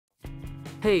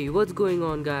Hey, what's going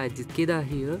on guys? It's Kedar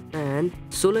here, and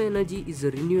solar energy is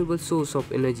a renewable source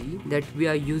of energy that we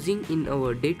are using in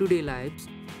our day-to-day lives.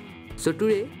 So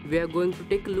today we are going to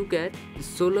take a look at the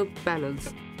solar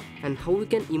panels and how we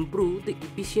can improve the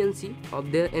efficiency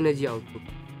of their energy output.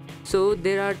 So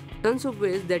there are tons of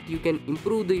ways that you can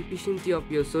improve the efficiency of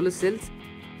your solar cells,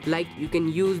 like you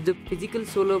can use the physical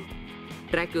solar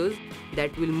trackers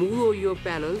that will move over your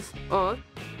panels, or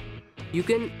you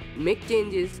can make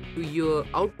changes to your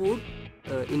output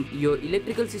in your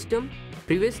electrical system.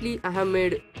 Previously I have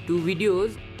made two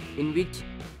videos in which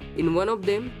in one of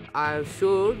them I have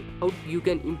showed how you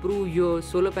can improve your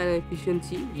solar panel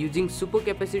efficiency using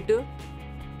supercapacitor,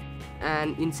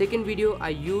 and in second video I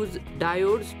use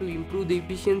diodes to improve the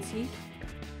efficiency.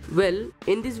 Well,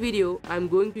 in this video I am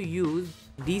going to use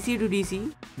DC to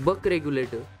DC buck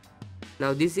regulator.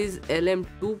 Now this is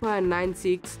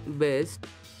LM2596 based.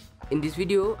 In this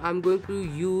video I'm going to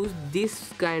use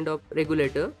this kind of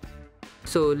regulator.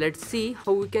 So let's see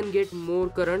how we can get more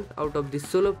current out of this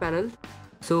solar panel.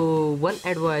 So one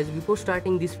advice before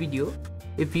starting this video: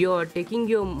 if you are taking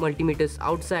your multimeters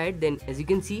outside, then as you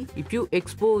can see, if you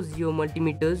expose your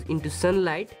multimeters into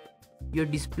sunlight, your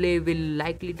display will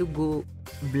likely to go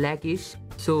blackish.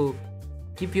 So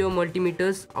keep your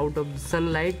multimeters out of the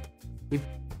sunlight if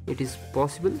it is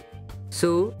possible.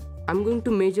 So I'm going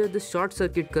to measure the short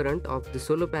circuit current of the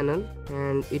solar panel,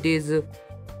 and it is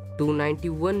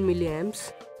 291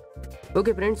 milliamps.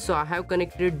 Okay friends, so I have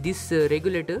connected this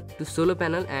regulator to solar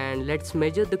panel, and let's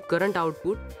measure the current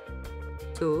output.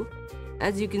 So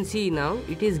as you can see now,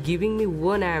 it is giving me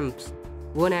 1 amps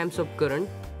of current,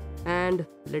 and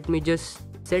let me just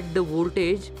set the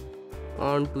voltage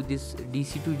on to this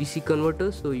DC to DC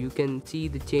converter so you can see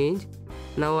the change.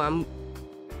 Now I'm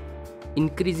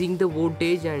increasing the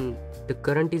voltage and the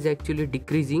current is actually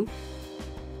decreasing,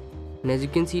 and as you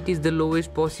can see, it is the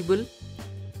lowest possible.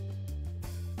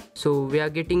 So we are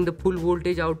getting the full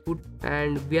voltage output,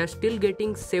 and we are still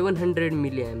getting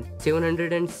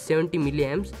 770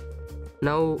 milliamps.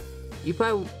 Now if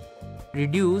I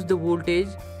reduce the voltage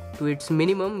to its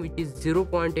minimum, which is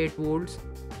 0.8 volts,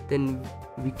 then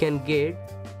we can get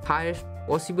highest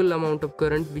possible amount of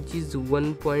current, which is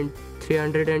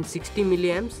 1.360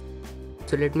 milliamps.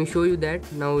 So let me show you that.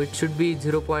 Now it should be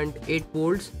 0.8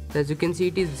 volts. As you can see,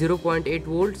 it is 0.8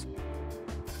 volts,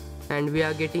 and we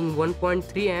are getting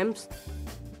 1.3 amps.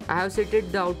 I have set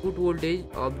the output voltage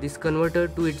of this converter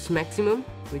to its maximum,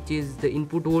 which is the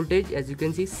input voltage, as you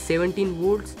can see, 17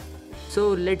 volts.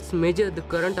 So let's measure the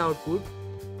current output,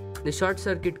 the short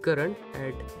circuit current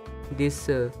at this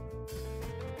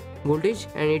voltage,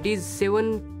 and it is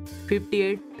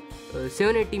 780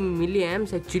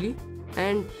 milliamps actually.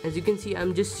 And as you can see,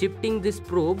 I'm just shifting this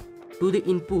probe to the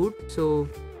input, so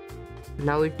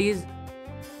now it is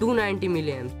 290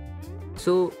 milliamps.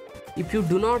 So if you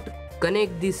do not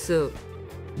connect this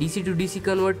DC to DC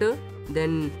converter,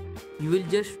 then you will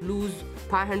just lose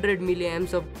 500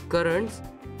 milliamps of currents.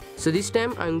 So this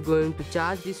time I'm going to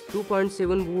charge this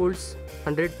 2.7 volts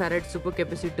 100 farad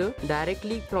supercapacitor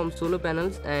directly from solar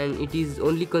panels, and it is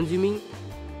only consuming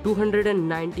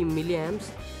 290 milliamps.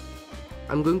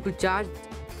 I'm going to charge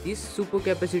this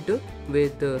supercapacitor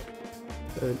with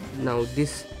now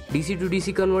this DC to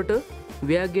DC converter.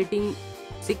 We are getting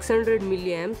 600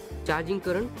 milliamps charging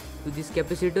current to this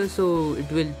capacitor, so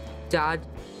it will charge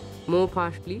more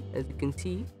fastly, as you can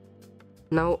see.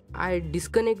 Now I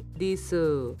disconnect these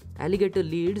alligator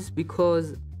leads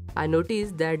because I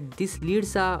noticed that these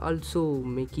leads are also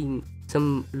making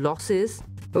some losses.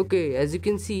 Okay, as you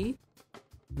can see,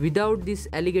 without these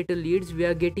alligator leads, we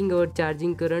are getting our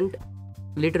charging current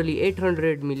literally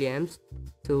 800 milliamps.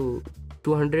 So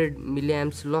 200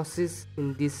 milliamps losses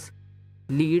in these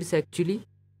leads actually.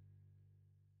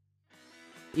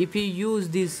 If we use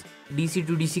this DC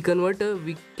to DC converter,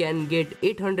 we can get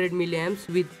 800 milliamps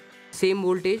with same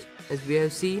voltage as we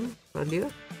have seen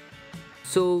earlier.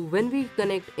 So when we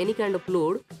connect any kind of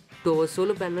load to our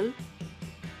solar panel,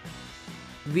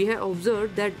 we have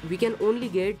observed that we can only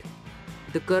get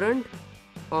the current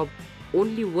of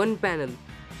only one panel.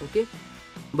 Okay,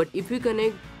 but if we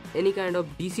connect any kind of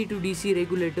DC to DC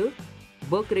regulator,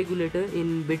 buck regulator,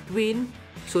 in between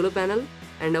solar panel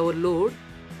and our load,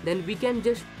 then we can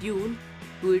just tune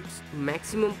to its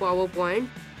maximum power point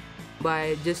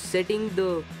by just setting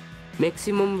the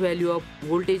maximum value of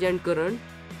voltage and current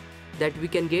that we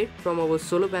can get from our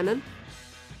solar panel.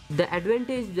 The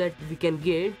advantage that we can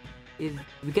get is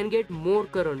we can get more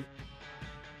current.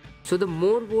 So the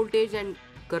more voltage and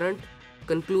current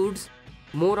concludes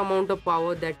more amount of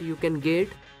power that you can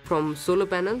get from solar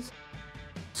panels.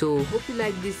 So hope you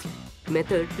like this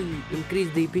method to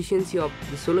increase the efficiency of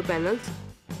the solar panels.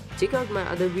 Check out my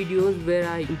other videos where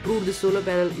I improve the solar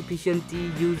panel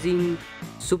efficiency using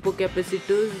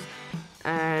supercapacitors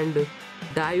and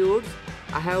diodes.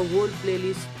 I have a whole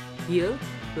playlist here,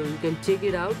 so you can check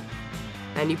it out.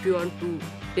 And if you want to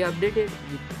stay updated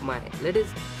with my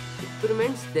latest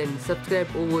experiments, then subscribe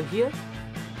over here.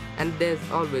 And as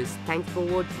always, thanks for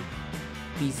watching.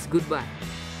 Peace, goodbye.